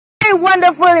Hey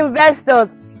wonderful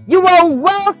investors, you are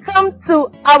welcome to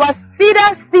our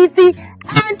Cedar City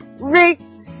and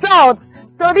Resort.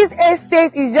 So this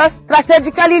estate is just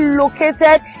strategically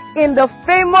located in the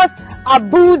famous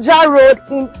Abuja Road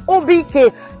in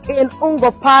OBK in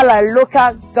OKPALA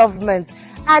local government.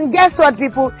 And guess what,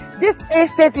 people? This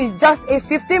estate is just a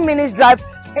 15-minute drive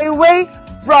away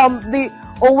from the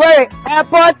Owerri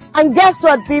airport. And guess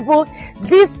what, people?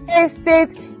 This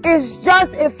estate is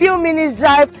just a few minutes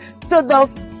drive to the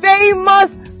famous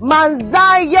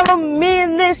Zion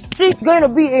Ministry. It's going to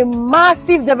be a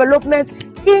massive development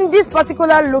in this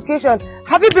particular location.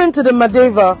 Have you been to the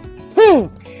Madeva?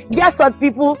 Guess what,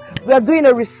 people? We are doing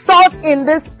a resort in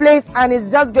this place and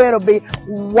it's just going to be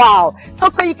wow.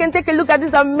 Okay, you can take a look at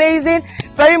this amazing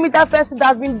perimeter fencing that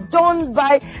has been done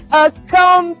by a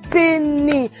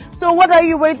company. So what are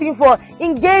you waiting for?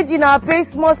 Engage in our Pay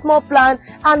Small plan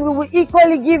and we will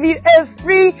equally give you a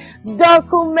free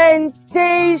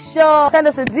documentation. Send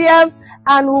us a DM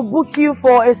and we'll book you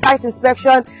for a site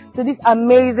inspection to this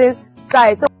amazing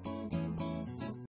site. So